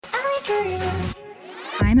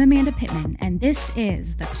I'm Amanda Pittman, and this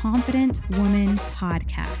is the Confident Woman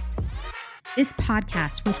Podcast. This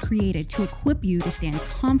podcast was created to equip you to stand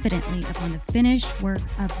confidently upon the finished work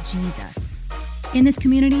of Jesus. In this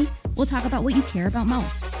community, we'll talk about what you care about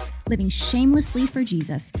most, living shamelessly for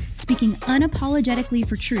Jesus, speaking unapologetically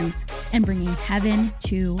for truth, and bringing heaven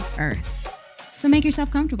to earth. So make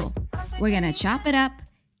yourself comfortable. We're going to chop it up,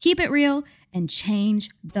 keep it real, and change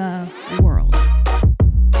the world.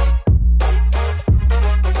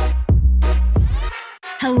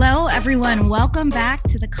 Hello, everyone. Welcome back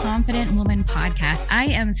to the Confident Woman Podcast. I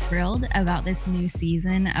am thrilled about this new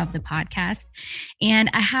season of the podcast, and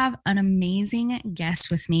I have an amazing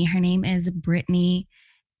guest with me. Her name is Brittany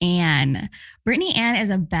Ann. Brittany Ann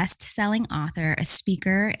is a best-selling author, a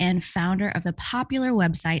speaker, and founder of the popular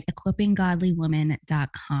website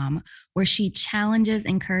equippinggodlywomen.com, where she challenges,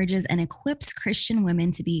 encourages, and equips Christian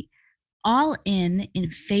women to be all in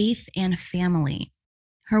faith and family.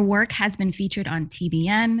 Her work has been featured on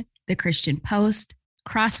TBN, The Christian Post,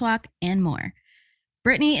 Crosswalk, and more.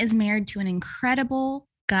 Brittany is married to an incredible,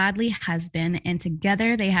 godly husband, and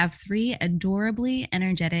together they have 3 adorably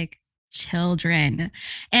energetic children.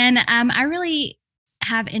 And I really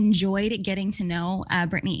have enjoyed getting to know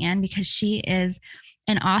Brittany Ann because she is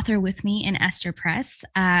an author with me in Esther Press.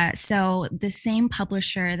 So the same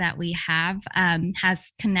publisher that we have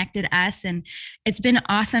has connected us, and it's been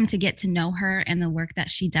awesome to get to know her and the work that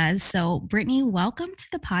she does. So Brittany, welcome to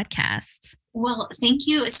the podcast. Well, thank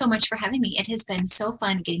you so much for having me. It has been so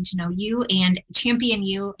fun getting to know you and champion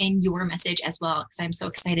you in your message as well, because I'm so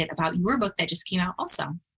excited about your book that just came out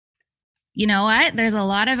also. You know what? There's a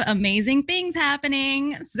lot of amazing things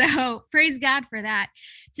happening. So praise God for that.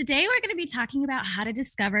 Today, we're going to be talking about how to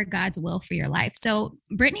discover God's will for your life. So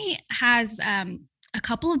Brittany has a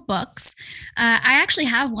couple of books. I actually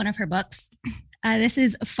have one of her books. This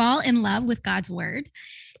is Fall in Love with God's Word.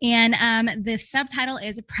 And the subtitle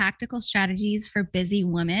is Practical Strategies for Busy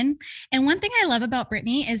Women. And one thing I love about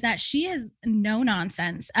Brittany is that she is no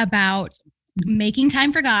nonsense about making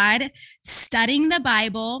time for God, studying the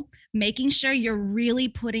Bible, making sure you're really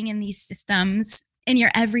putting in these systems in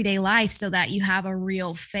your everyday life so that you have a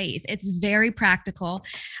real faith. It's very practical.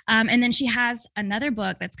 And then she has another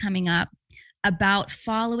book that's coming up about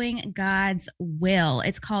following God's will.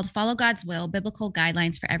 It's called Follow God's Will, Biblical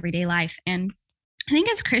Guidelines for Everyday Life. And I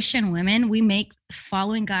think as Christian women, we make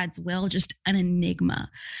following God's will just an enigma.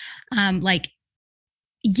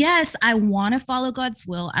 Yes, I want to follow God's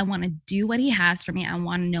will. I want to do what he has for me. I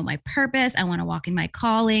want to know my purpose. I want to walk in my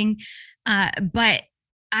calling. But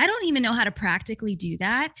I don't even know how to practically do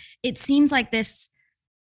that. It seems like this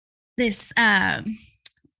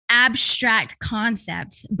abstract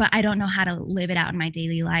concept, but I don't know how to live it out in my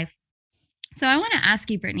daily life. So I want to ask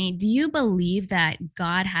you, Brittany, do you believe that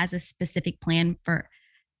God has a specific plan for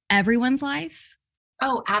everyone's life?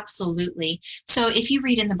 Oh, absolutely. So if you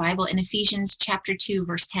read in the Bible in Ephesians chapter 2,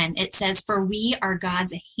 verse 10, it says, "For we are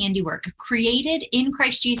God's handiwork, created in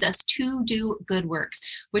Christ Jesus to do good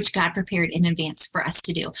works, which God prepared in advance for us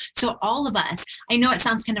to do." So all of us, I know it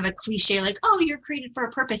sounds kind of a cliche, like, oh, you're created for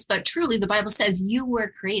a purpose, but truly the Bible says you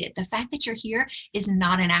were created. The fact that you're here is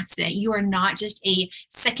not an accident. You are not just a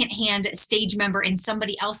secondhand stage member in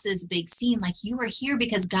somebody else's big scene. Like, you are here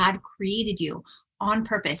because God created you on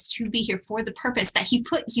purpose to be here for the purpose that he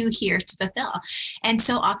put you here to fulfill. And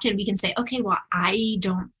so often we can say, okay, well, I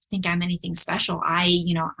don't think I'm anything special.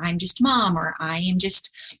 I'm just mom, or I am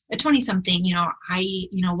just a 20-something,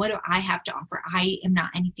 what do I have to offer? I am not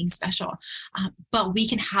anything special. But we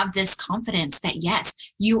can have this confidence that yes,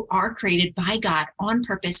 you are created by God on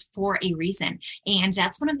purpose for a reason. And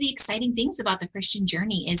that's one of the exciting things about the Christian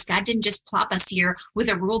journey is God didn't just plop us here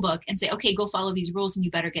with a rule book and say, okay, go follow these rules and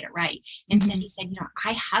you better get it right. Instead, he said,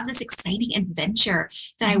 I have this exciting adventure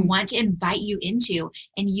that I want to invite you into,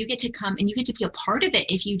 and you get to come and you get to be a part of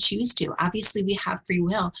it if you choose to. Obviously, we have free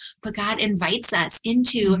will, but God invites us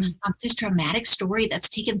into this dramatic story that's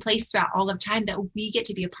taken place throughout all of time that we get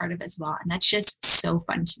to be a part of as well. And that's just so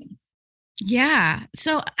fun to me. Yeah.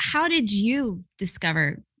 So how did you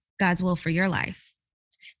discover God's will for your life?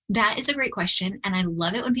 That is a great question. And I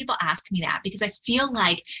love it when people ask me that, because I feel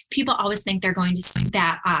like people always think they're going to say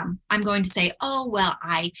that I'm going to say, oh, well,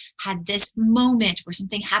 I had this moment where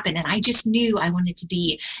something happened and I just knew I wanted to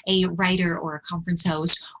be a writer or a conference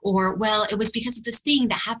host, or, well, it was because of this thing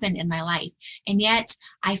that happened in my life. And yet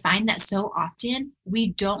I find that so often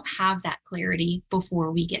we don't have that clarity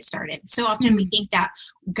before we get started. So often we think that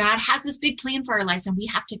God has this big plan for our lives and we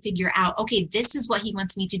have to figure out, okay, this is what he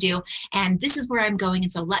wants me to do. And this is where I'm going.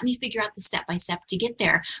 And so let me figure out the step by step to get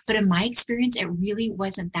there. But in my experience, it really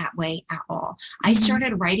wasn't that way at all. I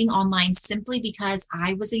started writing online simply because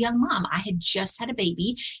I was a young mom. I had just had a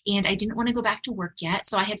baby and I didn't want to go back to work yet.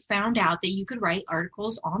 So I had found out that you could write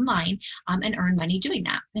articles online and earn money doing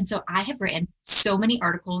that. And so I have written so many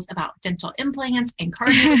articles about dental implants and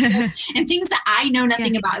cardio and things that I know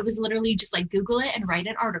nothing about. It was literally just like Google it and write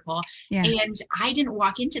an article. And I didn't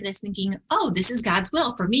walk into this thinking, oh, this is God's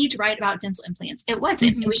will for me to write about dental implants. It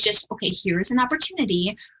wasn't. It was just, okay, here's an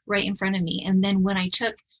opportunity right in front of me. And then when I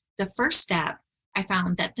took the first step, I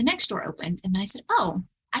found that the next door opened. And then I said, oh,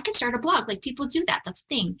 I could start a blog. Like people do that. That's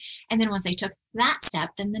the thing. And then once I took that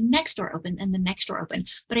step, then the next door opened and the next door opened.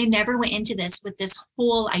 But I never went into this with this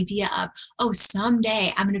whole idea of, oh,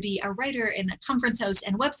 someday I'm going to be a writer and a conference host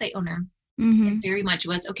and website owner. It very much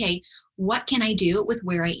was, okay, what can I do with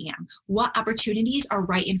where I am? What opportunities are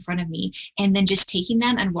right in front of me? And then just taking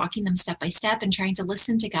them and walking them step by step and trying to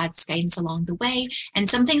listen to God's guidance along the way. And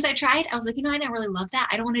some things I tried, I was like, I didn't really love that.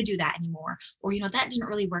 I don't want to do that anymore. Or, that didn't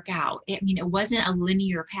really work out. It wasn't a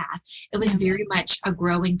linear path. It was very much a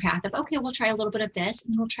growing path of, okay, we'll try a little bit of this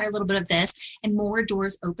and then we'll try a little bit of this. And more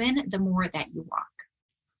doors open, the more that you walk.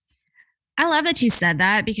 I love that you said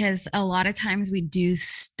that because a lot of times we do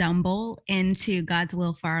stumble into God's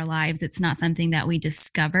will for our lives. It's not something that we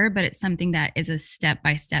discover, but it's something that is a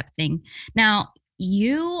step-by-step thing. Now,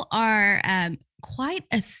 you are quite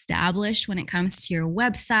established when it comes to your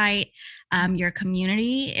website, your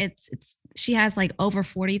community. She has like over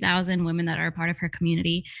 40,000 women that are a part of her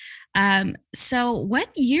community. So what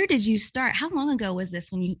year did you start? How long ago was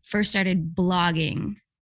this when you first started blogging?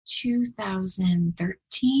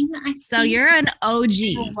 2013, I think. So you're an OG.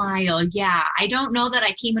 A while, yeah. I don't know that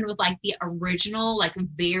I came in with like the original, like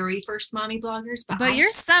very first mommy bloggers, but you're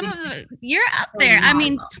you're up there. I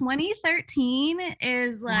mean, 2013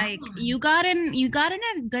 is like you got in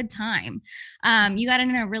a good time. You got in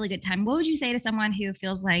a really good time. What would you say to someone who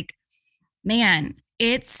feels like, man,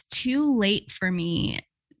 it's too late for me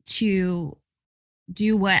to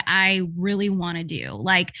do what I really want to do?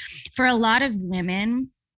 Like for a lot of women,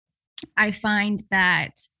 I find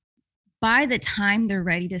that by the time they're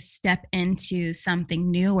ready to step into something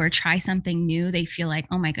new or try something new, they feel like,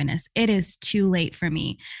 oh my goodness, it is too late for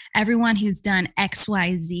me. Everyone who's done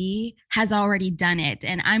XYZ has already done it.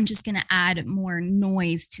 And I'm just going to add more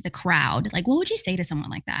noise to the crowd. Like, what would you say to someone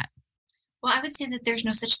like that? Well, I would say that there's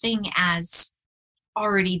no such thing as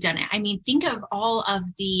already done it. I mean, think of all of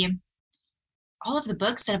the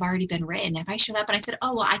books that have already been written. If I showed up and I said,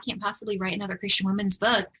 oh, well, I can't possibly write another Christian women's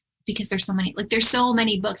book because there's so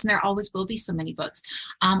many books and there always will be so many books,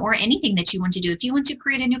 or anything that you want to do. If you want to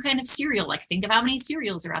create a new kind of cereal, like think of how many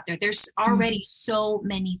cereals are out there. There's already so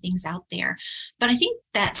many things out there. But I think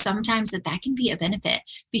that sometimes that can be a benefit,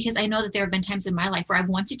 because I know that there have been times in my life where I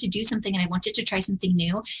wanted to do something and I wanted to try something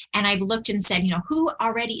new. And I've looked and said, who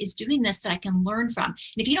already is doing this that I can learn from?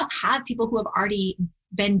 And if you don't have people who have already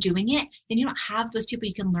been doing it, then you don't have those people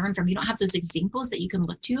you can learn from. You don't have those examples that you can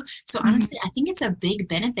look to. So honestly, I think it's a big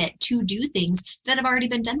benefit to do things that have already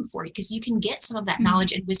been done before, because you can get some of that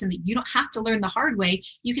knowledge and wisdom that you don't have to learn the hard way.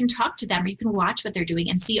 You can talk to them, or you can watch what they're doing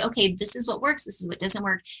and see, okay, this is what works, this is what doesn't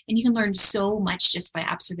work. And you can learn so much just by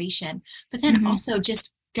observation. But then also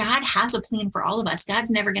just God has a plan for all of us.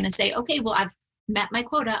 God's never going to say, okay, well, I've met my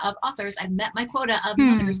quota of authors. I've met my quota of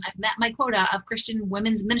mothers. I've met my quota of Christian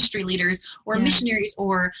women's ministry leaders or missionaries,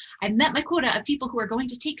 or I've met my quota of people who are going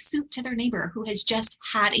to take soup to their neighbor who has just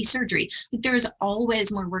had a surgery. Like, there's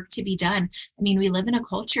always more work to be done. I mean, we live in a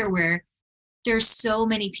culture where there's so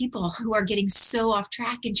many people who are getting so off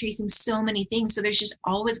track and chasing so many things. So there's just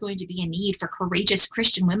always going to be a need for courageous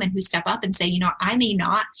Christian women who step up and say, I may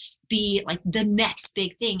not be like the next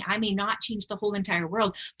big thing. I may not change the whole entire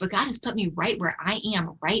world, but God has put me right where I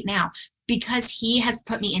am right now, because he has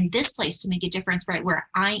put me in this place to make a difference right where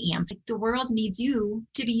I am. Like, the world needs you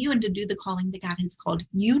to be you and to do the calling that God has called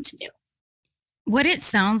you to do. What it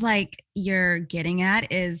sounds like you're getting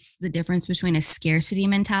at is the difference between a scarcity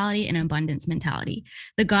mentality and abundance mentality.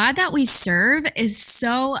 The God that we serve is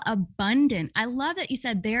so abundant. I love that you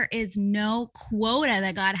said there is no quota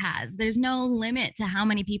that God has. There's no limit to how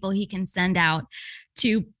many people he can send out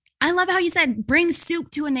to. I love how you said, bring soup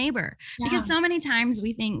to a neighbor, because so many times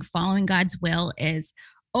we think following God's will is,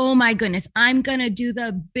 oh my goodness, I'm going to do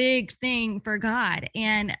the big thing for God.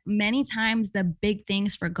 And many times the big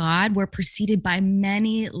things for God were preceded by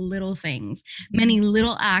many little things, many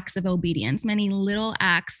little acts of obedience, many little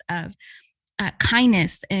acts of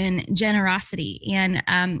kindness and generosity. And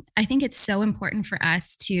I think it's so important for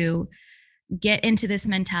us to get into this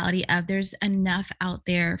mentality of there's enough out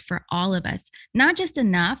there for all of us. Not just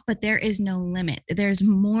enough, but there is no limit. There's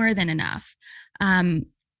more than enough. And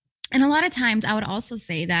a lot of times I would also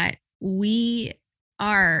say that we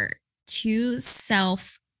are too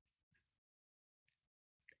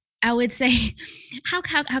I would say, how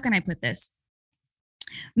can I put this?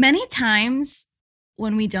 Many times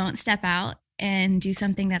when we don't step out and do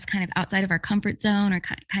something that's kind of outside of our comfort zone or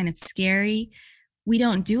kind of scary, we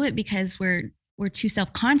don't do it because we're too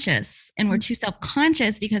self-conscious, and we're too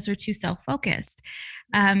self-conscious because we're too self-focused.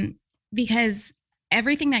 Because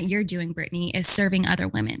everything that you're doing, Brittany, is serving other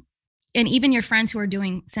women. And even your friends who are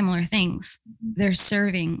doing similar things, they're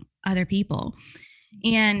serving other people.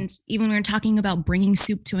 And even when we're talking about bringing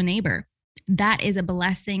soup to a neighbor, that is a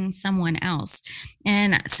blessing someone else.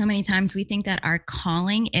 And so many times we think that our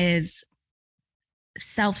calling is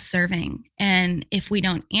self-serving. And if we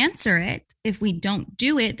don't answer it, if we don't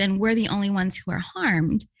do it, then we're the only ones who are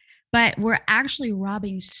harmed. But we're actually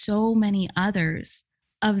robbing so many others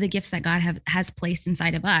of the gifts that God has placed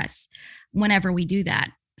inside of us whenever we do that.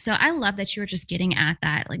 So I love that you were just getting at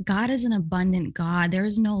that. Like, God is an abundant God. There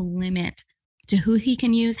is no limit to who he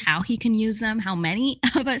can use, how he can use them, how many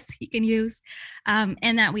of us he can use,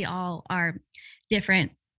 and that we all are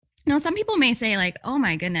different. Now, some people may say like, oh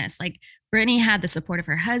my goodness, like Brittany had the support of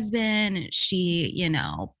her husband. She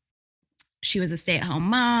was a stay-at-home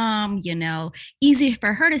mom, easy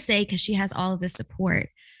for her to say because she has all of the support.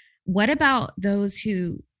 What about those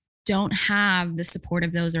who don't have the support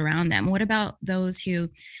of those around them? What about those who,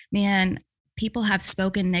 people have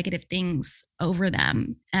spoken negative things over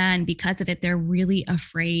them, and because of it, they're really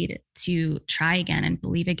afraid to try again and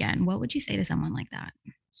believe again? What would you say to someone like that?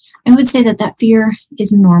 I would say that fear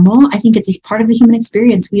is normal. I think it's a part of the human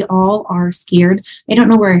experience. We all are scared. I don't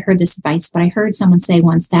know where I heard this advice, but I heard someone say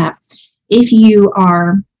once that if you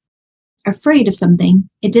are afraid of something,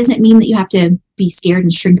 it doesn't mean that you have to be scared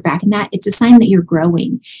and shrink back in that. It's a sign that you're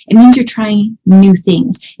growing. It means you're trying new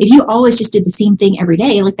things. If you always just did the same thing every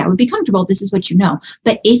day, like that would be comfortable. This is what you know.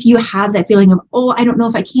 But if you have that feeling of, oh, I don't know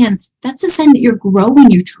if I can, that's a sign that you're growing.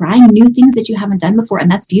 You're trying new things that you haven't done before. And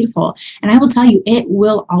that's beautiful. And I will tell you, it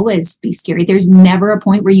will always be scary. There's never a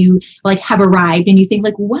point where you like have arrived and you think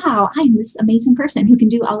like, wow, I'm this amazing person who can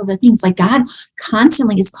do all of the things. Like, God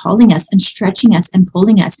constantly is calling us and stretching us and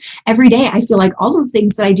pulling us. Every day, I feel like all of the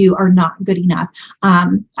things that I do are not good enough.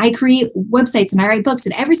 I create websites and I write books,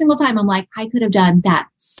 and every single time I'm like, I could have done that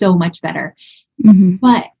so much better. Mm-hmm.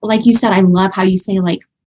 But like you said, I love how you say, like,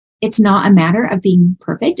 it's not a matter of being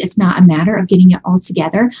perfect. It's not a matter of getting it all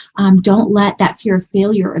together. Don't let that fear of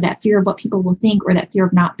failure or that fear of what people will think or that fear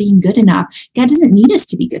of not being good enough. God doesn't need us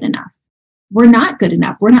to be good enough. We're not good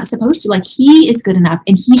enough. We're not supposed to. Like, he is good enough,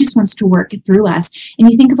 and he just wants to work through us. And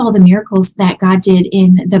you think of all the miracles that God did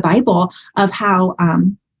in the Bible of how,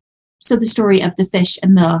 so the story of the fish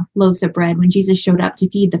and the loaves of bread, when Jesus showed up to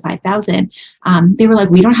feed the 5,000, they were like,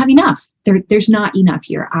 we don't have enough. There's not enough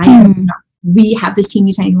here. We have this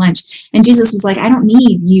teeny tiny lunch. And Jesus was like, I don't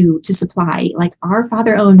need you to supply. Like, our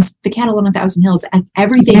Father owns the cattle on 1,000 hills and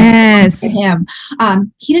everything to him.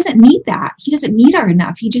 He doesn't need that. He doesn't need our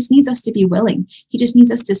enough. He just needs us to be willing. He just needs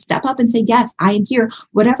us to step up and say, yes, I am here.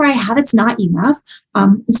 Whatever I have, it's not enough.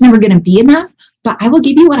 It's never going to be enough, but I will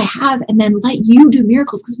give you what I have and then let you do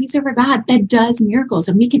miracles, because we serve a God that does miracles,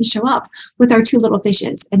 and we can show up with our 2 little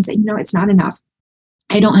fishes and say, it's not enough.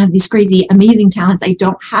 I don't have these crazy, amazing talents. I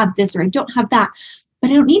don't have this or I don't have that,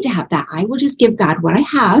 but I don't need to have that. I will just give God what I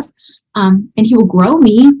have, and he will grow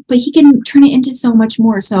me, but he can turn it into so much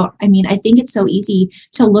more. So, I think it's so easy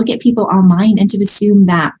to look at people online and to assume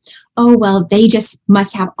that, oh, well, they just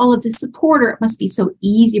must have all of the support, or it must be so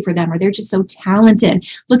easy for them, or they're just so talented.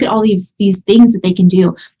 Look at all these things that they can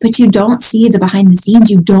do, but you don't see the behind the scenes.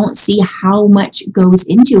 You don't see how much goes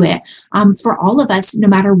into it. For all of us, no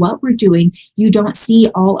matter what we're doing, you don't see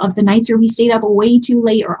all of the nights where we stayed up way too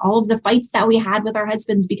late, or all of the fights that we had with our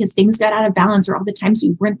husbands because things got out of balance, or all the times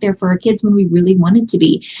we weren't there for our kids when we really wanted to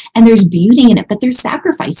be. And there's beauty in it, but there's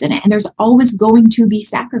sacrifice in it. And there's always going to be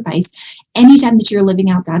sacrifice anytime that you're living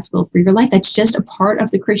out God's will for your life. That's just a part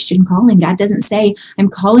of the Christian calling. God doesn't say, I'm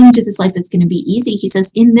calling you to this life that's going to be easy. He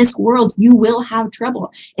says, in this world, you will have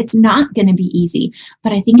trouble. It's not going to be easy.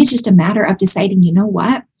 But I think it's just a matter of deciding, you know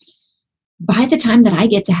what? By the time that I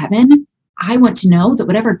get to heaven, I want to know that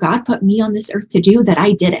whatever God put me on this earth to do, that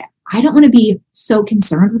I did it. I don't want to be so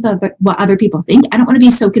concerned with what other people think. I don't want to be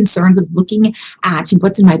so concerned with looking at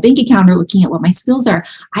what's in my bank account or looking at what my skills are.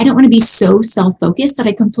 I don't want to be so self-focused that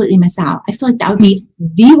I completely miss out. I feel like that would be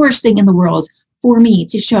the worst thing in the world for me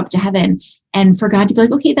to show up to heaven And for God to be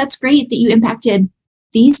like, okay, that's great that you impacted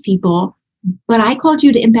these people, but I called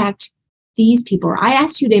you to impact these people, or I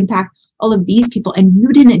asked you to impact all of these people, and you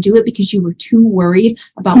didn't do it because you were too worried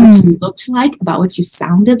about what you looked like, about what you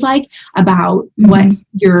sounded like, about what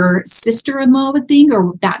your sister-in-law would think,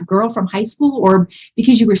 or that girl from high school, or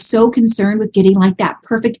because you were so concerned with getting like that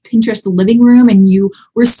perfect Pinterest living room, and you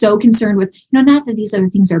were so concerned with, not that these other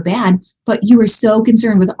things are bad, but you were so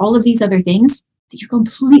concerned with all of these other things that you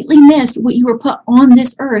completely missed what you were put on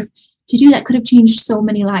this earth to do that could have changed so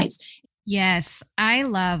many lives. Yes, I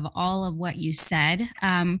love all of what you said,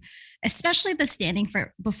 especially the standing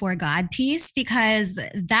for before God piece, because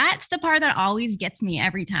that's the part that always gets me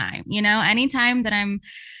every time. Anytime that I'm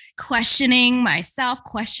questioning myself,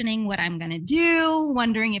 questioning what I'm going to do,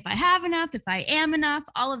 wondering if I have enough, if I am enough,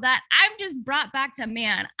 all of that, I'm just brought back to,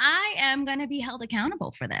 man, I am going to be held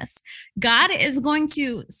accountable for this. God is going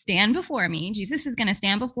to stand before me. Jesus is going to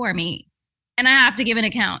stand before me, and I have to give an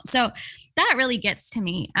account. So that really gets to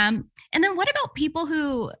me. And then what about people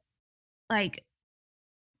who, like,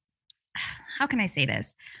 how can I say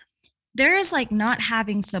this? There is like not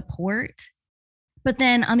having support, but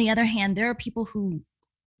then on the other hand, there are people who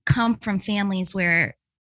come from families where,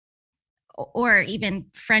 or even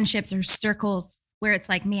friendships or circles where it's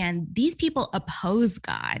like, man, these people oppose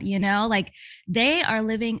God, like they are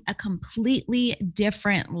living a completely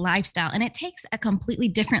different lifestyle. And it takes a completely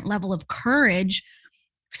different level of courage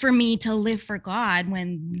for me to live for God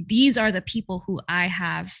when these are the people who I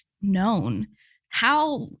have known.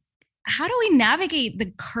 How do we navigate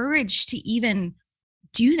the courage to even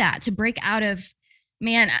do that, to break out of,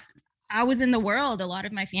 man, I was in the world, a lot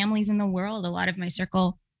of my family's in the world, a lot of my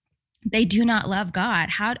circle, they do not love God.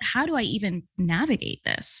 How do I even navigate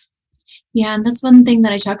this? Yeah, and that's one thing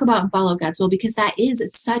that I talk about in Follow God's Will, because that is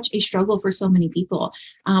such a struggle for so many people.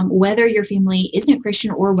 Whether your family isn't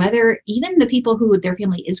Christian, or whether even the people who their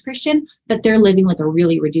family is Christian, but they're living like a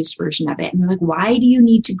really reduced version of it. And they're like, why do you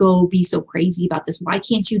need to go be so crazy about this? Why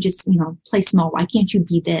can't you just, play small? Why can't you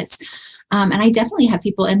be this? And I definitely have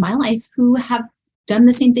people in my life who have done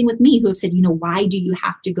the same thing with me, who have said, why do you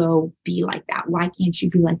have to go be like that? Why can't you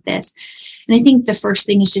be like this? And I think the first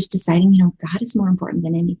thing is just deciding, God is more important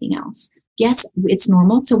than anything else. Yes, it's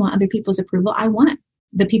normal to want other people's approval. I want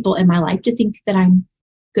the people in my life to think that I'm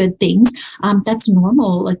good things. That's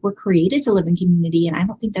normal. Like, we're created to live in community, and I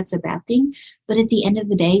don't think that's a bad thing. But at the end of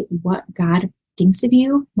the day, what God thinks of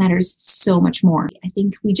you matters so much more. I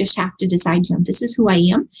think we just have to decide, this is who I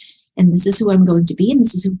am, and this is who I'm going to be, and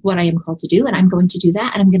this is what I am called to do, and I'm going to do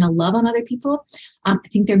that, and I'm going to love on other people. I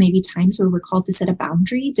think there may be times where we're called to set a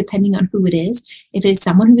boundary, depending on who it is. If it is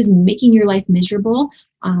someone who is making your life miserable,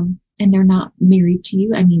 and they're not married to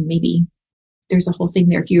you, maybe there's a whole thing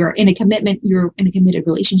there. If you're in a commitment, you're in a committed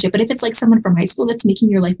relationship. But if it's like someone from high school that's making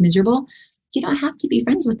your life miserable, you don't have to be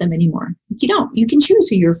friends with them anymore. You don't. You can choose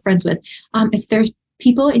who you're friends with. If there's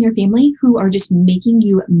people in your family who are just making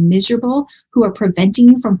you miserable, who are preventing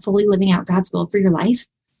you from fully living out God's will for your life,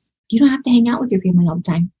 you don't have to hang out with your family all the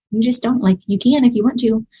time. You just don't. Like, you can if you want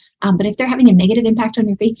to. But if they're having a negative impact on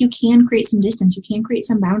your faith, you can create some distance. You can create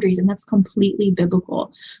some boundaries, and that's completely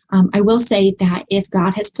biblical. I will say that if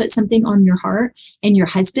God has put something on your heart and your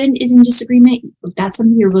husband is in disagreement, that's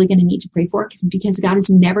something you're really going to need to pray for, because God is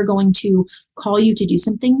never going to call you to do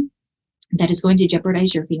something that is going to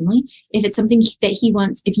jeopardize your family. If it's something that he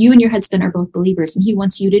wants, if you and your husband are both believers and he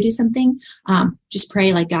wants you to do something, just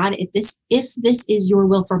pray like, God, if this is your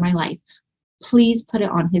will for my life, please put it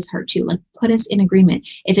on his heart too. Like, put us in agreement.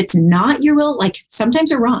 If it's not your will, like,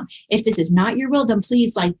 sometimes we're wrong. If this is not your will, then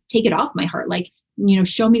please, like, take it off my heart. Like,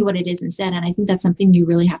 show me what it is instead. And I think that's something you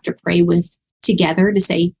really have to pray with together, to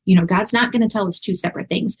say, God's not going to tell us two separate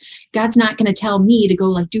things. God's not going to tell me to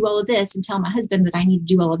go like do all of this and tell my husband that I need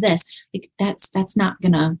to do all of this. Like, that's not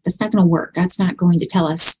gonna work. God's not going to tell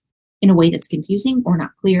us in a way that's confusing or not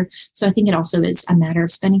clear. So I think it also is a matter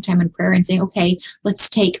of spending time in prayer and saying, okay, let's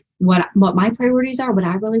take what my priorities are, what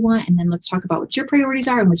I really want, and then let's talk about what your priorities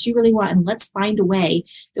are and what you really want, and let's find a way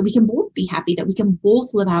that we can both be happy, that we can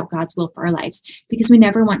both live out God's will for our lives, because we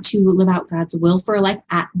never want to live out God's will for our life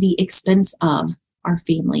at the expense of our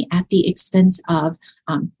family, at the expense of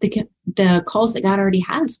the calls that God already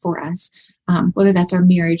has for us, whether that's our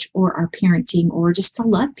marriage or our parenting or just to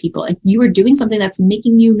love people. If you are doing something that's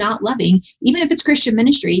making you not loving, even if it's Christian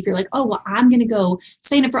ministry, if you're like, oh, well, I'm going to go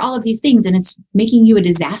sign up for all of these things, and it's making you a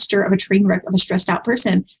disaster of a train wreck of a stressed out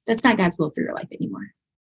person, that's not God's will for your life anymore.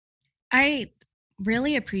 I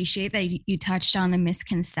really appreciate that you touched on the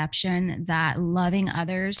misconception that loving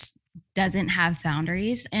others doesn't have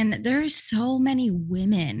boundaries. And there's so many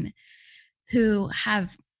women who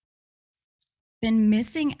have been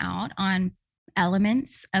missing out on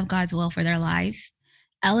elements of God's will for their life,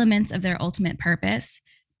 elements of their ultimate purpose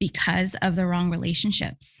because of the wrong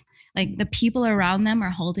relationships. Like the people around them are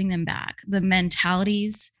holding them back. The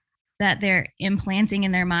mentalities that they're implanting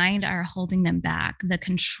in their mind are holding them back. The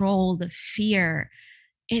control, the fear,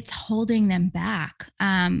 it's holding them back.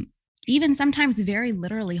 Even sometimes very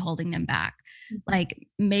literally holding them back. Like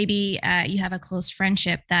maybe you have a close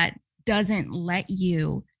friendship that doesn't let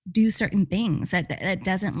you do certain things, that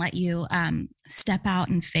doesn't let you step out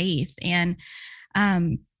in faith. And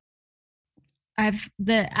out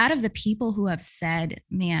of the people who have said,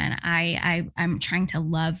 man, I'm trying to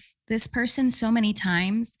love this person so many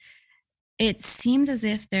times, it seems as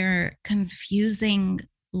if they're confusing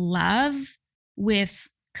love with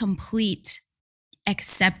complete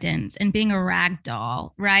acceptance and being a rag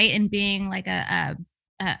doll, right? And being like a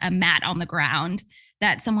mat on the ground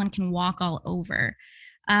that someone can walk all over.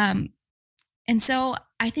 And so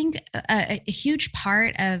I think a huge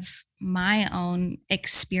part of my own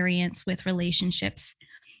experience with relationships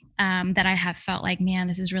that I have felt like, man,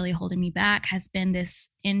 this is really holding me back, has been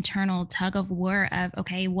this internal tug of war of,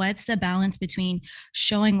 okay, what's the balance between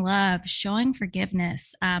showing love, showing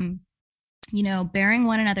forgiveness, bearing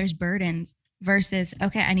one another's burdens versus,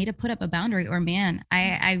 okay, I need to put up a boundary, or man,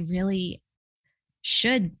 I really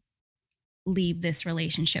should leave this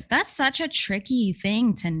relationship. That's such a tricky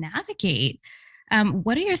thing to navigate.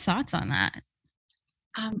 What are your thoughts on that?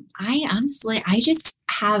 I just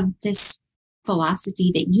have this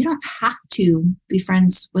philosophy that you don't have to be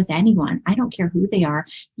friends with anyone. I don't care who they are.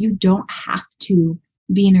 You don't have to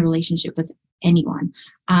be in a relationship with anyone.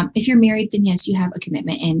 If you're married, then yes, you have a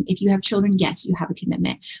commitment. And if you have children, yes, you have a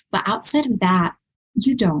commitment. But outside of that,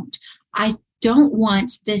 you don't. I don't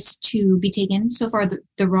want this to be taken so far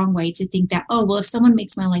the wrong way, to think that, oh, well, if someone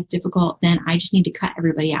makes my life difficult, then I just need to cut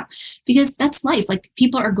everybody out, because that's life. Like,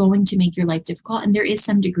 people are going to make your life difficult. And there is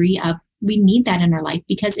some degree of, we need that in our life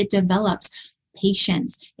because it develops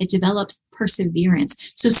patience. It develops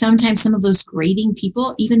perseverance. So sometimes some of those grating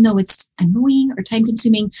people, even though it's annoying or time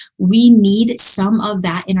consuming, we need some of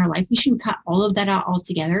that in our life. We shouldn't cut all of that out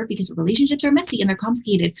altogether, because relationships are messy and they're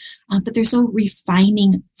complicated, but they're so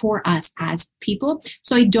refining for us as people.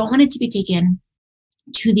 So I don't want it to be taken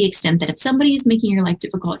to the extent that if somebody is making your life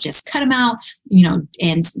difficult, just cut them out,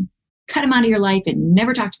 and cut them out of your life and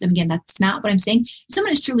never talk to them again. That's not what I'm saying. If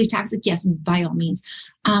someone is truly toxic, yes, by all means.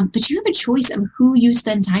 But you have a choice of who you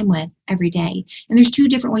spend time with every day. And there's two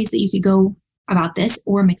different ways that you could go about this,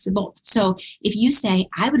 or mix of both. So if you say,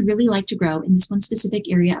 I would really like to grow in this one specific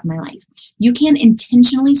area of my life, you can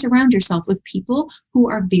intentionally surround yourself with people who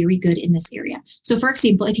are very good in this area. So for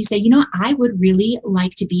example, if you say, I would really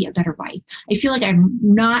like to be a better wife. I feel like I'm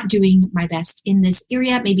not doing my best in this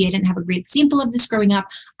area. Maybe I didn't have a great example of this growing up.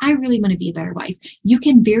 I really want to be a better wife. You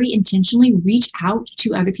can very intentionally reach out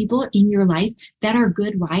to other people in your life that are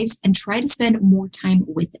good wives and try to spend more time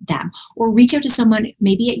with them. Or reach out to someone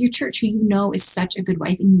maybe at your church who you know is such a good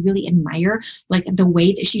wife and you really admire, like, the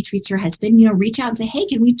way that she treats her husband. Reach out and say, hey,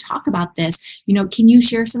 can we talk about this? Can you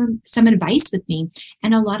share some advice with me?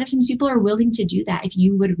 And a lot of times people are willing to do that if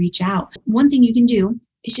you would reach out. One thing you can do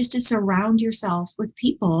is just to surround yourself with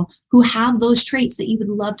people who have those traits that you would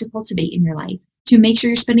love to cultivate in your life, to make sure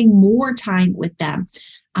you're spending more time with them.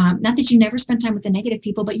 Not that you never spend time with the negative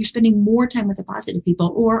people, but you're spending more time with the positive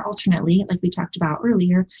people. Or alternately, like we talked about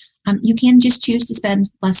earlier, you can just choose to spend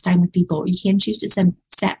less time with people. You can choose to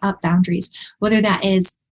set up boundaries, whether that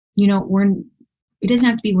is, it doesn't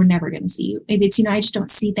have to be, we're never going to see you. Maybe it's, I just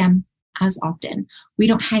don't see them as often. We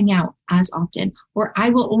don't hang out as often, or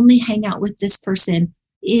I will only hang out with this person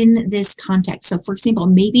in this context. So for example,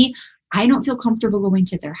 maybe I don't feel comfortable going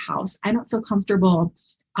to their house. I don't feel comfortable,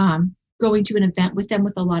 going to an event with them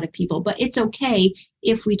with a lot of people, but it's okay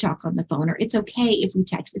if we talk on the phone, or it's okay if we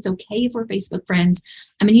text. It's okay if we're Facebook friends.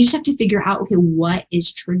 You just have to figure out, okay, what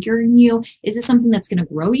is triggering you? Is this something that's going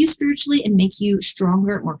to grow you spiritually and make you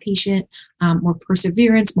stronger, more patient, more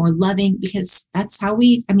perseverance, more loving? Because that's how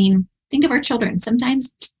think of our children.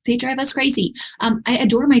 Sometimes they drive us crazy. I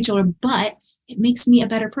adore my children, but it makes me a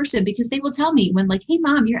better person because they will tell me when, like, hey,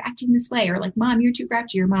 mom, you're acting this way, or like, mom, you're too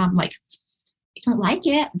grouchy, or mom, like, I don't like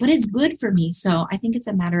it, but it's good for me. So I think it's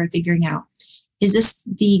a matter of figuring out, is this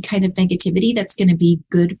the kind of negativity that's going to be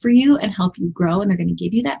good for you and help you grow, and they're going to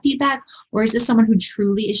give you that feedback? Or is this someone who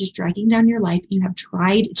truly is just dragging down your life? You have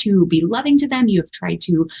tried to be loving to them. You have tried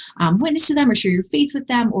to witness to them or share your faith with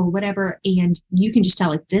them or whatever. And you can just tell,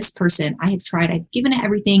 like, this person, I have tried, I've given it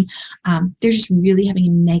everything. They're just really having a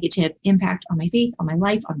negative impact on my faith, on my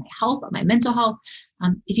life, on my health, on my mental health.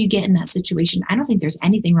 If you get in that situation, I don't think there's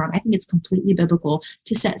anything wrong. I think it's completely biblical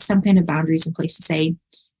to set some kind of boundaries in place to say,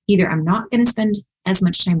 Either I'm not going to spend as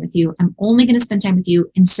much time with you, I'm only going to spend time with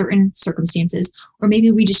you in certain circumstances, or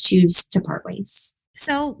maybe we just choose to part ways.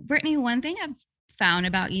 So, Brittany, one thing I've found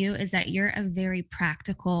about you is that you're a very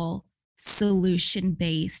practical, solution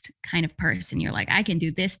based kind of person. You're like, I can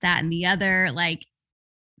do this, that, and the other, like,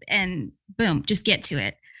 and boom, just get to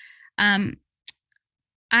it. Um,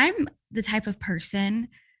 I'm the type of person,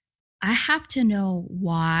 I have to know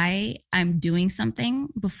why I'm doing something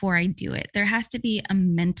before I do it. There has to be a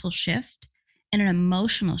mental shift and an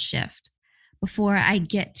emotional shift before I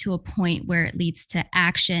get to a point where it leads to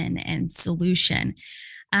action and solution.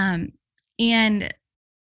 Um, and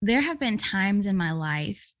there have been times in my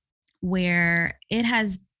life where it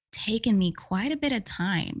has taken me quite a bit of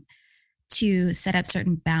time to set up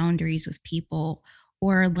certain boundaries with people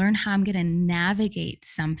or learn how I'm going to navigate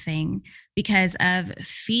something because of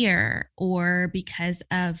fear or because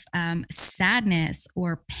of sadness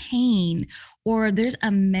or pain, or there's a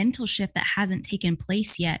mental shift that hasn't taken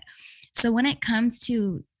place yet. So when it comes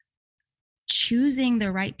to choosing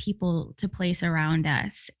the right people to place around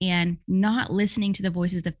us and not listening to the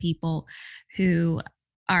voices of people who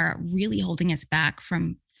are really holding us back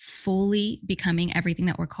from fully becoming everything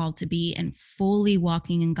that we're called to be and fully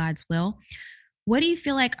walking in God's will, what do you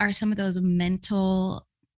feel like are some of those mental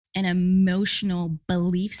and emotional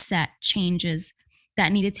belief set changes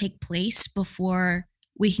that need to take place before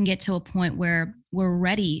we can get to a point where we're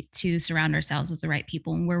ready to surround ourselves with the right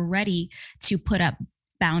people and we're ready to put up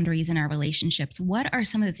boundaries in our relationships? What are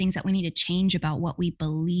some of the things that we need to change about what we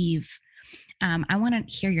believe? I want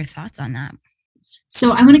to hear your thoughts on that.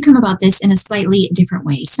 So I want to come about this in a slightly different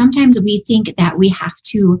way. Sometimes we think that we have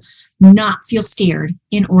to not feel scared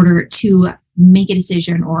in order to make a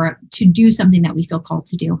decision or to do something that we feel called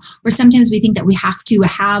to do. Or sometimes we think that we have to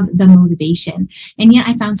have the motivation. And yet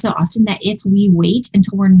I found so often that if we wait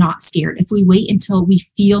until we're not scared, if we wait until we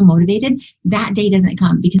feel motivated, that day doesn't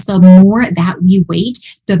come, because the more that we wait,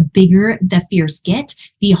 the bigger the fears get,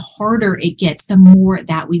 the harder it gets, the more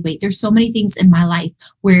that we wait. There's so many things in my life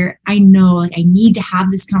where I know like I need to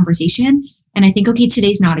have this conversation. And I think, okay,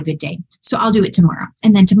 today's not a good day, so I'll do it tomorrow.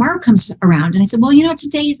 And then tomorrow comes around and I said, well,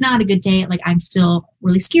 today is not a good day. Like, I'm still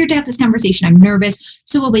really scared to have this conversation. I'm nervous.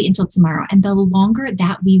 So we'll wait until tomorrow. And the longer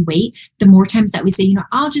that we wait, the more times that we say,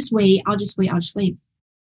 I'll just wait.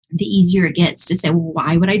 The easier it gets to say, well,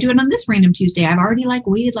 why would I do it on this random Tuesday? I've already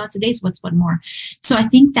waited lots of days. What's one more? So I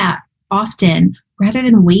think that often, rather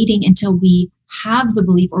than waiting until we have the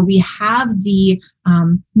belief or we have the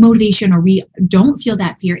motivation or we don't feel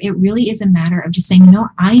that fear, it really is a matter of just saying,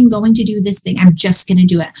 I'm going to do this thing. I'm just going to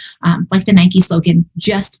do it. Like the Nike slogan,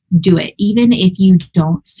 just do it, even if you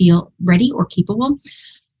don't feel ready or capable.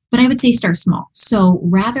 But I would say start small. So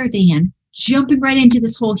rather than jumping right into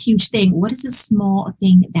this whole huge thing, what is a small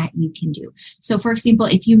thing that you can do? So for example,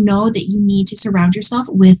 if you know that you need to surround yourself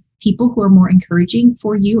with people who are more encouraging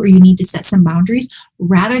for you, or you need to set some boundaries,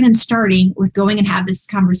 rather than starting with going and have this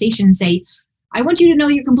conversation and say, I want you to know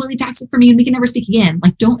you're completely toxic for me and we can never speak again.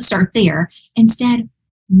 Like, don't start there. Instead,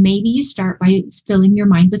 maybe you start by filling your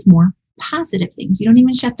mind with more positive things. You don't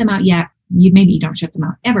even shut them out yet. Maybe you don't shut them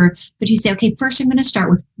out ever, but you say, okay, first I'm going to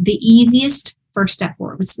start with the easiest first step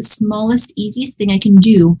forward. What's the smallest, easiest thing I can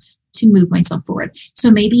do to move myself forward? So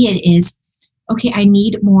maybe it is, okay, I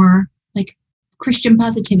need more Christian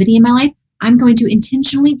positivity in my life. I'm going to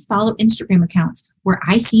intentionally follow Instagram accounts where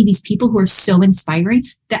I see these people who are so inspiring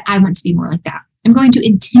that I want to be more like that. I'm going to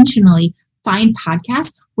intentionally find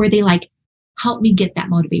podcasts where they help me get that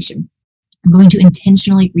motivation. I'm going to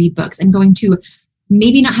intentionally read books. I'm going to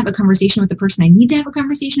maybe not have a conversation with the person I need to have a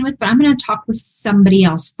conversation with, but I'm going to talk with somebody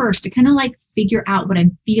else first to kind of figure out what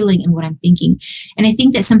I'm feeling and what I'm thinking. And I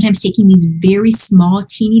think that sometimes taking these very small,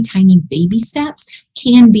 teeny tiny baby steps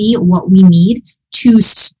can be what we need to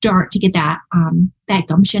start to get that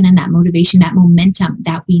gumption and that motivation, that momentum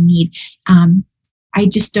that we need. I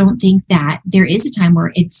just don't think that there is a time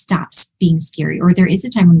where it stops being scary, or there is a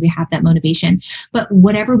time when we have that motivation. But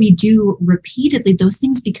whatever we do repeatedly, those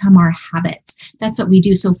things become our habits. That's what we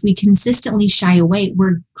do. So if we consistently shy away,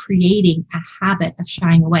 we're creating a habit of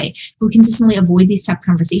shying away. If we consistently avoid these tough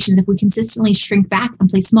conversations, if we consistently shrink back and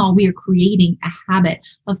play small, we are creating a habit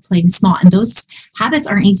of playing small. And those habits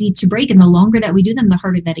aren't easy to break. And the longer that we do them, the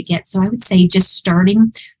harder that it gets. So I would say just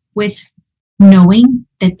starting with knowing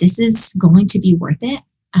that this is going to be worth it,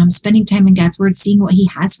 spending time in God's word, seeing what he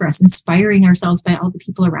has for us, inspiring ourselves by all the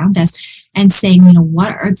people around us, and saying,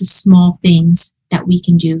 what are the small things that we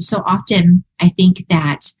can do? So often I think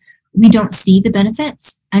that we don't see the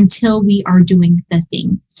benefits until we are doing the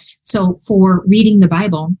thing. So for reading the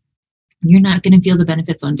Bible, you're not going to feel the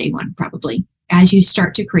benefits on day one, probably. As you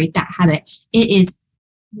start to create that habit, it is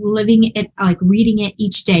living it, like reading it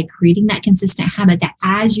each day, creating that consistent habit that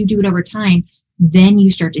as you do it over time, then you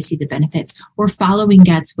start to see the benefits. Or following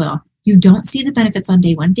God's will. You don't see the benefits on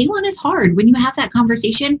day one. Day one is hard. When you have that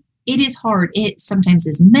conversation, it is hard. It sometimes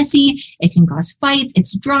is messy. It can cause fights.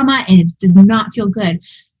 It's drama and it does not feel good.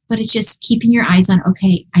 But it's just keeping your eyes on,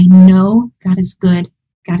 okay, I know God is good.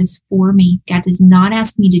 God is for me. God does not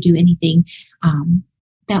ask me to do anything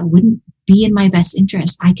that wouldn't be in my best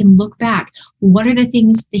interest. I can look back. What are the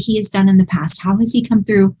things that he has done in the past? How has he come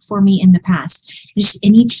through for me in the past? And just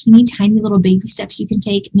any teeny tiny little baby steps you can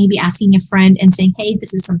take, maybe asking a friend and saying, hey,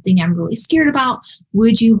 this is something I'm really scared about.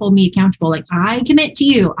 Would you hold me accountable? Like, I commit to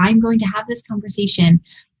you. I'm going to have this conversation.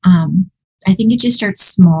 I think it just starts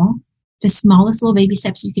small. The smallest little baby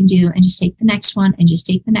steps you can do, and just take the next one and just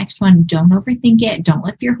take the next one. Don't overthink it. Don't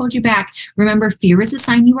let fear hold you back. Remember, fear is a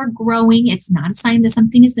sign you are growing. It's not a sign that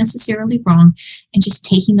something is necessarily wrong. And just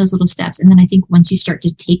taking those little steps. And then I think once you start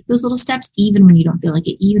to take those little steps, even when you don't feel like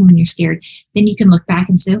it, even when you're scared, then you can look back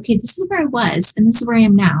and say, okay, this is where I was and this is where I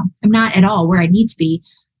am now. I'm not at all where I need to be,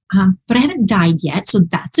 but I haven't died yet. So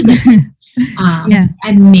that's a good thing.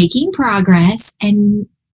 I'm making progress, and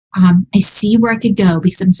I see where I could go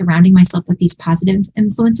because I'm surrounding myself with these positive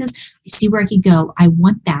influences. I see where I could go. I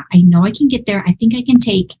want that. I know I can get there. I think I can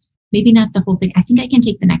take, maybe not the whole thing. I think I can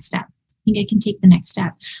take the next step. I think I can take the next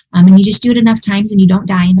step. And you just do it enough times and you don't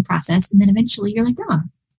die in the process. And then eventually you're like, oh,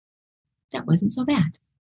 that wasn't so bad.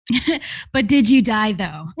 But did you die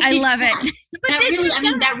though? I love it.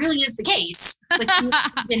 That really is the case. Like, you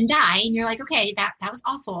didn't die and you're like, okay, that was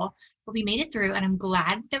awful, but we made it through and I'm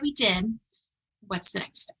glad that we did. What's the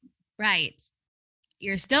next step? Right.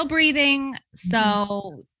 You're still breathing.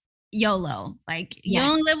 So YOLO, like you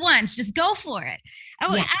only live once, just go for it. I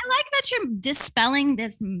like that you're dispelling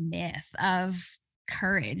this myth of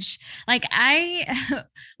courage. Like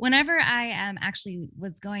whenever I actually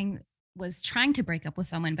was trying to break up with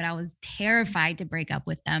someone, but I was terrified to break up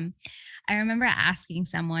with them. I remember asking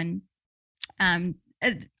someone,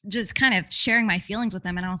 just kind of sharing my feelings with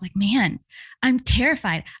them. And I was like, man, I'm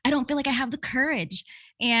terrified. I don't feel like I have the courage.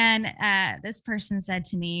 And this person said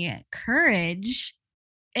to me, courage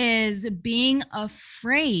is being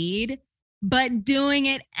afraid, but doing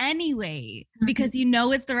it anyway, because you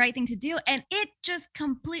know it's the right thing to do. And it just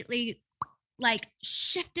completely like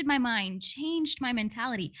shifted my mind, changed my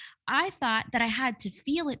mentality. I thought that I had to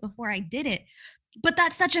feel it before I did it. But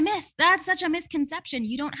that's such a myth. That's such a misconception.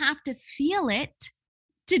 You don't have to feel it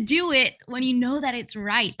to do it when you know that it's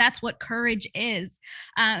right. That's what courage is.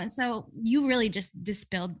 So you really just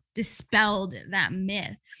dispelled that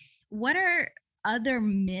myth. What are other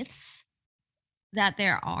myths that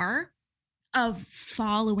there are of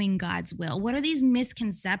following God's will? What are these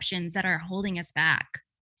misconceptions that are holding us back?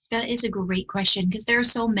 That is a great question because there are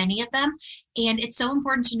so many of them. And it's so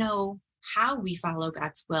important to know how we follow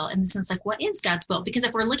God's will in the sense, like, what is God's will? Because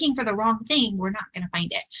if we're looking for the wrong thing, we're not going to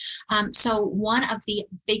find it. So one of the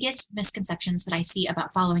biggest misconceptions that I see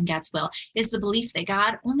about following God's will is the belief that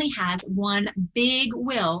God only has one big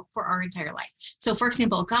will for our entire life. So for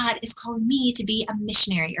example, God is calling me to be a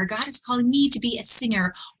missionary, or God is calling me to be a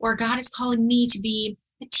singer, or God is calling me to be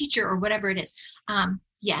a teacher, or whatever it is.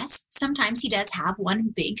 Yes, sometimes he does have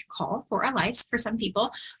one big call for our lives for some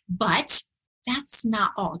people, but that's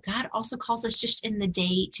not all. God also calls us just in the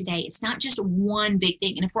day to day. It's not just one big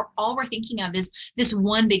thing. And if all we're thinking of is this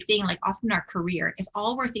one big thing, like often our career, if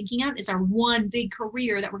all we're thinking of is our one big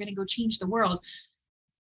career that we're going to go change the world,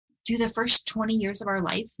 do the first 20 years of our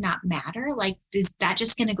life not matter? Like, is that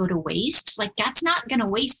just going to go to waste? Like, God's not going to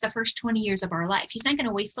waste the first 20 years of our life. He's not going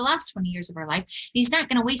to waste the last 20 years of our life. He's not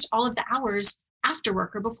going to waste all of the hours after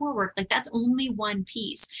work or before work. Like, that's only one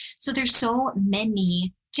piece. So there's so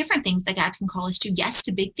many different things that God can call us to. Yes,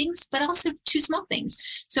 to big things, but also to small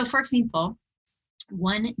things. So for example,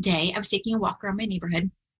 one day I was taking a walk around my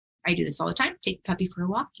neighborhood. I do this all the time, take the puppy for a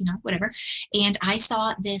walk, whatever. And I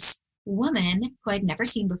saw this woman who I'd never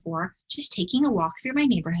seen before, just taking a walk through my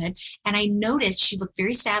neighborhood. And I noticed she looked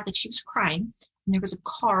very sad, like she was crying. And there was a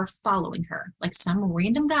car following her, like some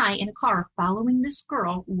random guy in a car following this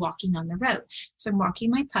girl walking on the road. So I'm walking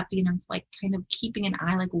my puppy and I'm like kind of keeping an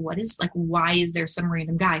eye, like why is there some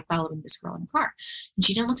random guy following this girl in a car? And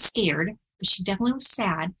she didn't look scared, but she definitely was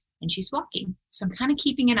sad, and she's walking. So I'm kind of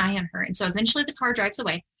keeping an eye on her. And so eventually the car drives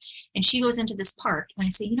away and she goes into this park, and I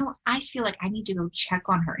say, I feel like I need to go check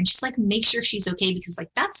on her. And she's like, make sure she's okay, because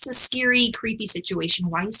like, that's a scary, creepy situation.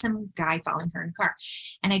 Why is some guy following her in a car?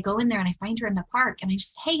 And I go in there and I find her in the park, and I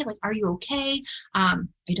just, hey, like, are you okay? I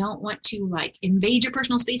don't want to like invade your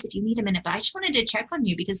personal space if you need a minute, but I just wanted to check on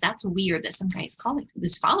you because that's weird that some guy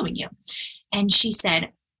is following you. And she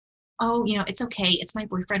said, oh, it's okay. It's my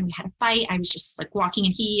boyfriend. We had a fight. I was just like walking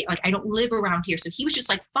and I don't live around here. So he was just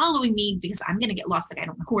like following me because I'm going to get lost. Like, I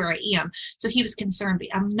don't know where I am. So he was concerned, but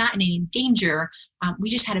I'm not in any danger. We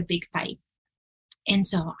just had a big fight. And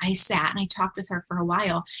so I sat and I talked with her for a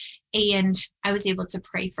while, and I was able to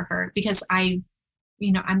pray for her because I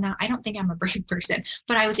don't think I'm a brave person,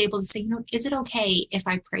 but I was able to say, is it okay if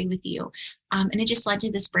I pray with you? And it just led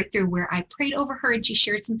to this breakthrough where I prayed over her and she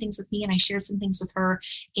shared some things with me and I shared some things with her.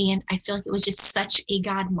 And I feel like it was just such a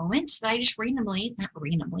God moment that I just not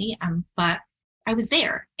randomly, but I was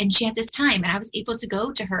there and she had this time and I was able to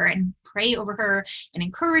go to her and pray over her and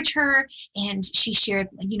encourage her. And she shared,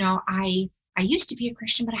 I used to be a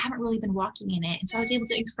Christian, but I haven't really been walking in it. And so I was able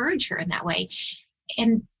to encourage her in that way.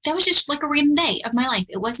 And that was just like a random day of my life.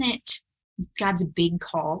 It wasn't God's big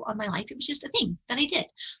call on my life. It was just a thing that I did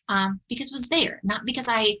because it was there, not because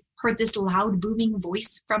I heard this loud booming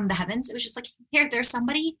voice from the heavens. It was just like, there's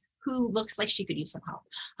somebody who looks like she could use some help.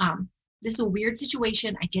 This is a weird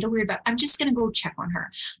situation. I get a weird, but I'm just going to go check on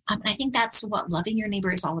her. And I think that's what loving your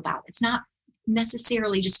neighbor is all about. It's not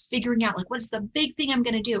necessarily just figuring out like, what is the big thing I'm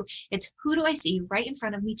going to do? It's who do I see right in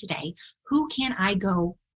front of me today? Who can I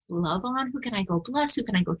go love on? Who can I go bless? Who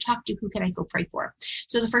can I go talk to? Who can I go pray for?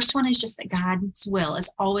 So the first one is just that God's will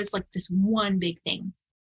is always like this one big thing.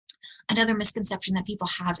 Another misconception that people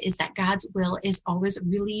have is that God's will is always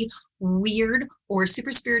really weird or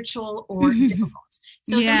super spiritual or difficult.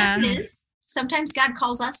 So sometimes it is. Sometimes God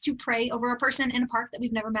calls us to pray over a person in a park that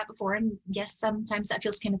we've never met before. And yes, sometimes that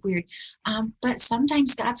feels kind of weird. But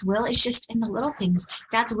sometimes God's will is just in the little things.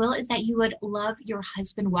 God's will is that you would love your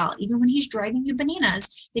husband well, even when he's driving you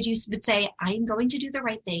bananas, that you would say, I am going to do the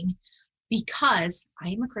right thing because I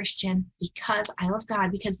am a Christian, because I love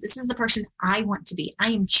God, because this is the person I want to be. I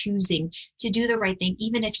am choosing to do the right thing,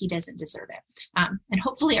 even if he doesn't deserve it. And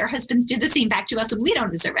hopefully our husbands do the same back to us when we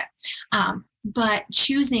don't deserve it. But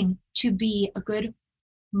choosing to be a good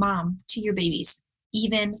mom to your babies,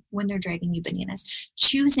 even when they're driving you bananas,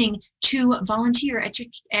 choosing to volunteer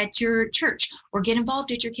at your church or get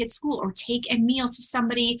involved at your kid's school or take a meal to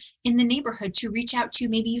somebody in the neighborhood, to reach out to,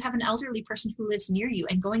 maybe you have an elderly person who lives near you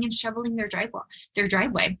and going and shoveling their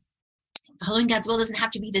driveway. Following God's will doesn't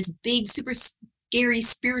have to be this big, super scary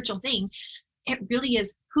spiritual thing. It really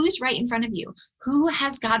is who's right in front of you. Who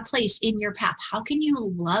has God placed in your path? How can you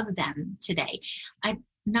love them today?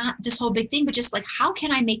 Not this whole big thing, but just like, how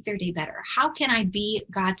can I make their day better? How can I be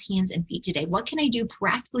God's hands and feet today? What can I do,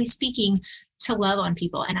 practically speaking, to love on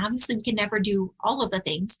people? And obviously we can never do all of the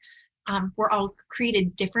things. We're all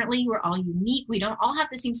created differently. We're all unique. We don't all have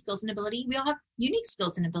the same skills and ability. We all have unique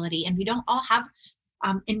skills and ability, and we don't all have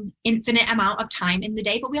an infinite amount of time in the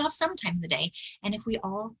day, but we all have some time in the day. And if we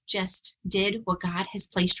all just did what God has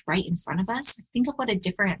placed right in front of us, think of what a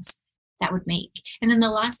difference that would make. And then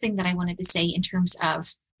the last thing that I wanted to say in terms of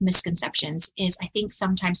misconceptions is I think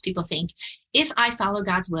sometimes people think if I follow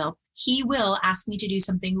God's will, he will ask me to do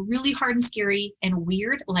something really hard and scary and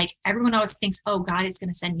weird. Like everyone always thinks, oh, God is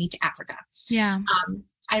going to send me to Africa. Yeah.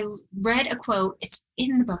 I read a quote. It's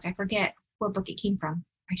in the book. I forget what book it came from.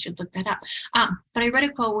 I should look that up. But I read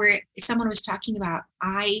a quote where someone was talking about,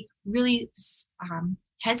 I really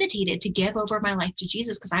hesitated to give over my life to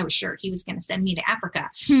Jesus because I was sure he was going to send me to Africa.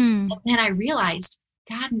 And then I realized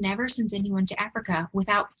God never sends anyone to Africa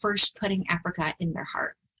without first putting Africa in their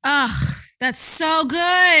heart. Oh, that's so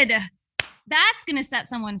good. That's going to set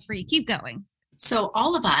someone free. Keep going. So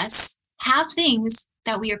all of us have things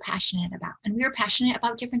that we are passionate about, and we are passionate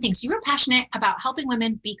about different things. You are passionate about helping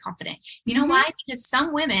women be confident. You know why? Because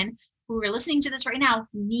some women who are listening to this right now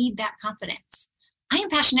need that confidence. I am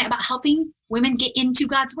passionate about helping women get into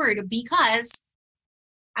God's word because,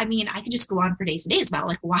 I could just go on for days and days about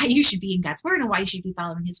like why you should be in God's word and why you should be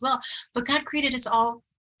following his will. But God created us all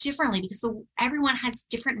differently because everyone has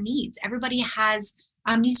different needs. Everybody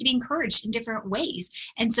needs to be encouraged in different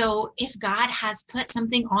ways. And so if God has put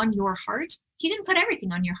something on your heart, he didn't put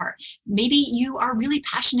everything on your heart. Maybe you are really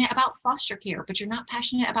passionate about foster care, but you're not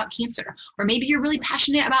passionate about cancer. Or maybe you're really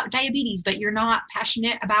passionate about diabetes, but you're not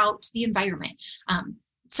passionate about the environment.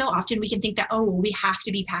 So often we can think that, we have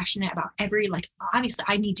to be passionate about obviously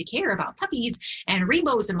I need to care about puppies and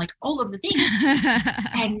rainbows and like all of the things.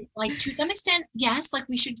 And like to some extent, yes, like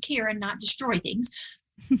we should care and not destroy things.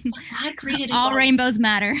 But God created us all rainbows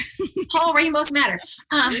matter. All rainbows matter.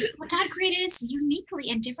 But God created us uniquely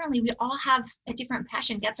and differently. We all have a different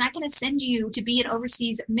passion. God's not going to send you to be an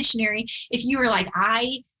overseas missionary if you are like,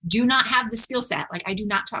 I do not have the skill set. Like I do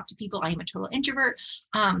not talk to people. I am a total introvert.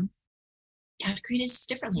 God created us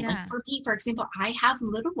differently. Yeah. Like for me, for example, I have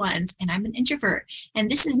little ones and I'm an introvert. And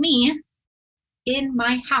this is me in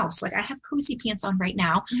my house. Like I have cozy pants on right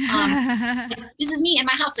now. This is me in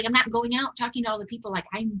my house. Like I'm not going out talking to all the people. Like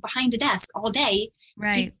I'm behind a desk all day.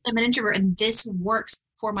 Right. I'm an introvert, and this works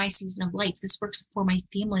for my season of life. This works for my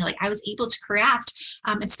family. Like I was able to craft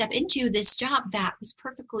and step into this job that was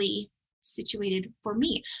perfectly situated for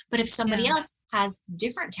me. But if somebody else has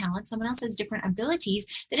different talents, someone else has different abilities,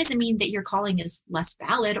 that doesn't mean that your calling is less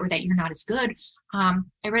valid or that you're not as good. I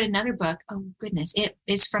read another book. Oh goodness. It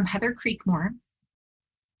is from Heather Creekmore.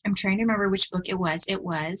 I'm trying to remember which book it was. It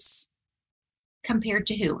was Compared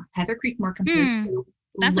to Who? Heather Creekmore, Compared to Who.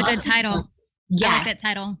 That's a good title. Yes. I like that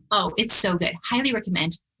title. Oh, it's so good. Highly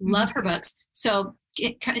recommend. Love her books. So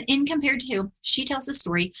in Compared to Who, she tells the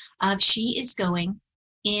story of she is going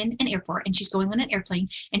in an airport and she's going on an airplane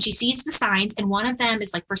and she sees the signs, and one of them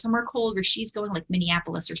is like for somewhere cold where she's going, like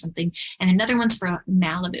Minneapolis or something, and another one's for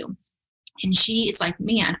Malibu. And she is like,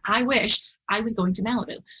 man, I wish I was going to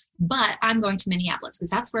Malibu, but I'm going to Minneapolis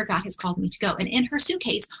because that's where God has called me to go. And in her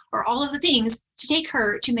suitcase are all of the things to take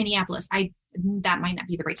her to Minneapolis. That might not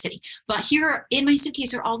be the right city, but here in my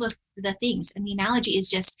suitcase are all the things. And the analogy is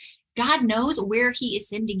just God knows where he is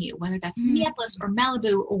sending you, whether that's Minneapolis or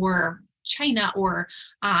Malibu or China or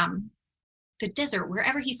the desert,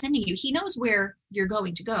 wherever he's sending you. He knows where you're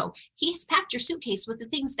going to go. He has packed your suitcase with the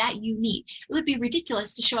things that you need. It would be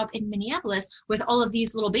ridiculous to show up in Minneapolis with all of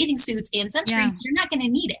these little bathing suits and sunscreen. You're not going to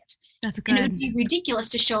need it. That's good. And it would be ridiculous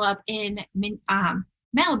to show up in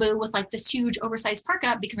Malibu with like this huge oversized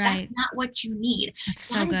parka, because that's not what you need. That's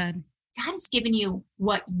so good. God has given you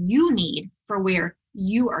what you need for where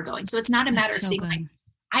you are going. So it's not a matter of saying, like,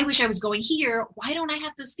 I wish I was going here. Why don't I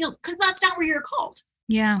have those skills? Because that's not where you're called.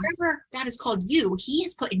 Yeah. Wherever God has called you, he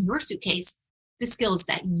has put in your suitcase the skills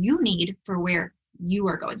that you need for where you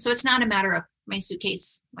are going. So it's not a matter of my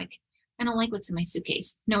suitcase, like, I don't like what's in my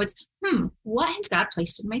suitcase. No, it's, what has God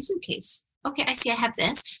placed in my suitcase? Okay, I see I have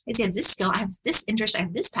this. I see I have this skill. I have this interest. I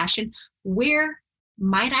have this passion. Where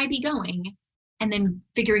might I be going? And then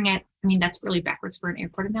figuring out, I mean, that's really backwards for an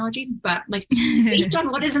airport analogy, but like based on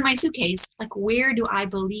what is in my suitcase, like where do I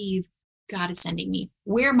believe God is sending me?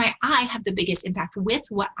 Where might I have the biggest impact with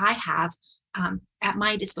what I have at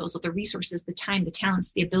my disposal, the resources, the time, the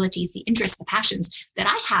talents, the abilities, the interests, the passions that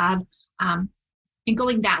I have, and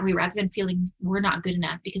going that way rather than feeling we're not good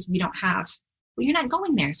enough because we don't have, well, you're not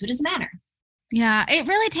going there, so it doesn't matter. Yeah, it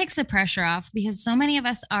really takes the pressure off because so many of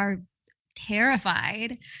us are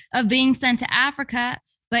terrified of being sent to Africa,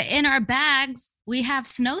 but in our bags, we have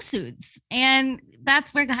snowsuits, and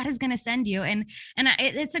that's where God is going to send you. And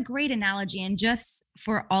it's a great analogy. And just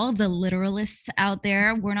for all of the literalists out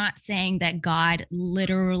there, we're not saying that God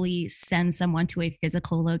literally sends someone to a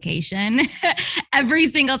physical location every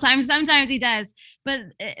single time. Sometimes he does. But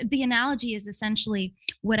the analogy is essentially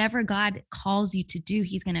whatever God calls you to do,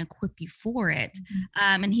 he's going to equip you for it.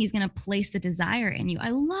 And he's going to place the desire in you.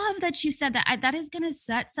 I love that you said that. That is going to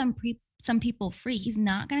set some people free. He's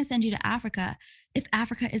not going to send you to Africa if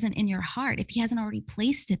Africa isn't in your heart, if he hasn't already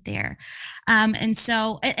placed it there. And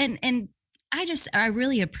so I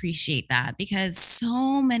really appreciate that, because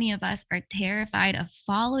so many of us are terrified of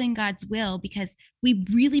following God's will because we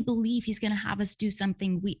really believe he's going to have us do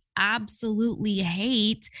something we absolutely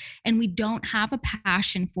hate and we don't have a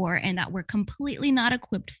passion for, and that we're completely not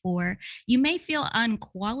equipped for. You may feel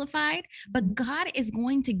unqualified, but God is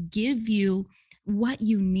going to give you what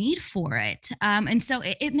you need for it. And so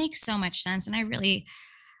it makes so much sense. And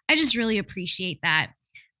I just really appreciate that.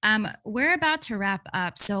 We're about to wrap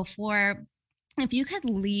up. So if you could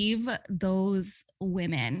leave those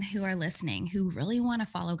women who are listening, who really want to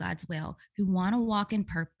follow God's will, who want to walk in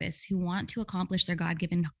purpose, who want to accomplish their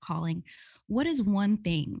God-given calling, what is one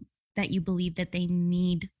thing that you believe that they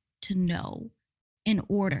need to know in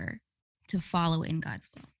order to follow in God's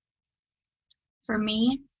will? For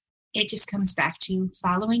me, it just comes back to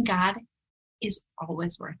following God is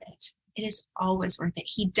always worth it. It is always worth it.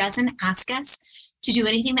 He doesn't ask us to do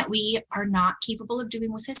anything that we are not capable of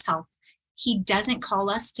doing with his help. He doesn't call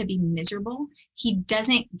us to be miserable. He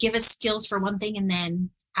doesn't give us skills for one thing and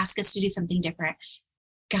then ask us to do something different.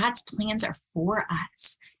 God's plans are for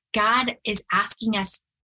us. God is asking us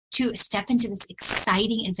to step into this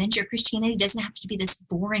exciting adventure. Christianity doesn't have to be this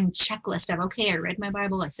boring checklist of, okay, I read my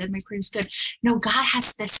Bible, I said my prayers good. No, God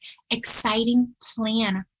has this exciting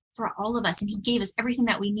plan for all of us, and he gave us everything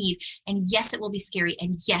that we need. And yes, it will be scary,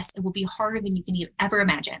 and yes, it will be harder than you can ever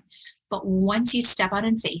imagine. But once you step out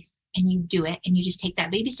in faith and you do it, and you just take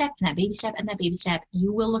that baby step and that baby step and that baby step,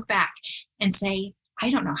 you will look back and say,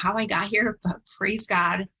 I don't know how I got here, but praise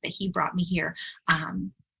God that he brought me here.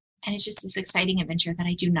 And it's just this exciting adventure that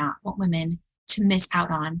I do not want women to miss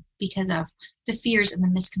out on because of the fears and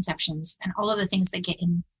the misconceptions and all of the things that get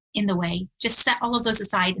in the way. Just set all of those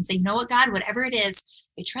aside and say, you know what, God, whatever it is,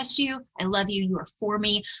 I trust you. I love you. You are for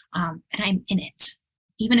me. And I'm in it,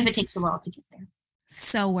 even if it takes a while to get there.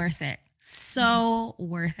 So worth it. So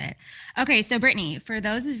worth it. Okay. So Brittany, for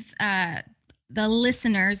those of the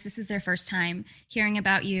listeners, this is their first time hearing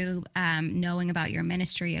about you, knowing about your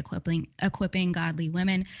ministry, equipping godly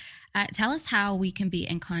women. Tell us how we can be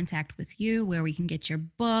in contact with you, where we can get your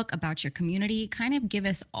book, about your community. Kind of give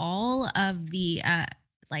us all of the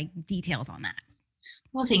details on that.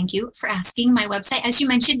 Well, thank you for asking. My website, as you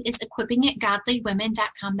mentioned, is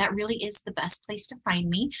equippingitgodlywomen.com. That really is the best place to find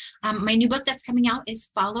me. My new book that's coming out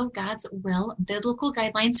is Follow God's Will, Biblical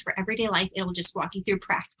Guidelines for Everyday Life. It will just walk you through,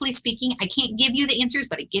 practically speaking. I can't give you the answers,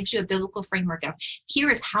 but it gives you a biblical framework of here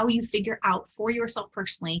is how you figure out for yourself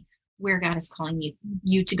personally where God is calling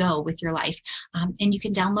you to go with your life. And you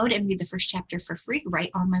can download and read the first chapter for free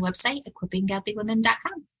right on my website,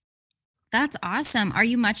 equippinggodlywomen.com. That's awesome. Are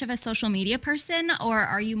you much of a social media person, or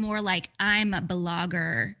are you more like, I'm a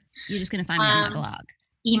blogger? You're just going to find me on my blog.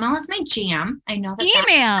 Email is my jam. I know that's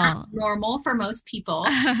not normal for most people.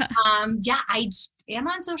 Yeah, I am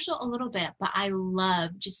on social a little bit, but I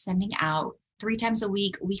love just sending out 3 times a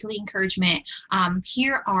week, weekly encouragement.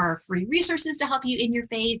 Here are free resources to help you in your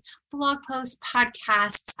faith, blog posts,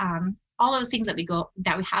 podcasts, all of the things that we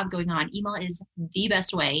have going on. Email is the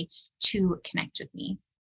best way to connect with me.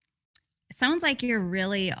 Sounds like you're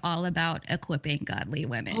really all about equipping godly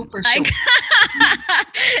women. Oh, for sure.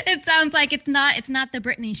 It sounds like it's not the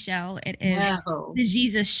Brittany show. It is the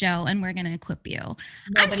Jesus show, and we're going to equip you.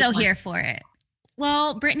 I'm so here for it.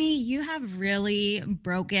 Well, Brittany, you have really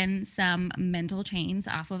broken some mental chains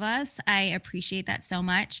off of us. I appreciate that so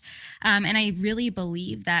much. And I really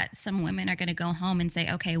believe that some women are going to go home and say,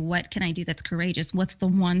 okay, what can I do that's courageous? What's the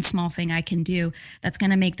one small thing I can do that's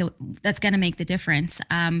going to make the difference?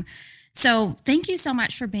 So thank you so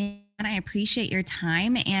much for being on. I appreciate your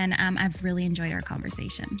time, and I've really enjoyed our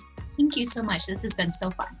conversation. Thank you so much. This has been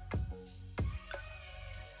so fun.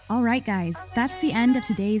 All right, guys, that's the end of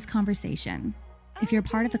today's conversation. If you're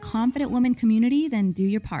part of the Confident Woman community, then do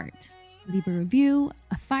your part. Leave a review,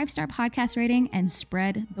 a 5-star podcast rating, and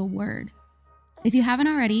spread the word. If you haven't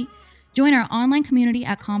already, join our online community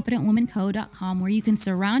at confidentwomanco.com, where you can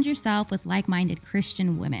surround yourself with like-minded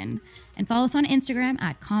Christian women. And follow us on Instagram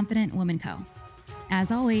at Confident Woman Co.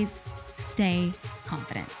 As always, stay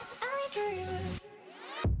confident.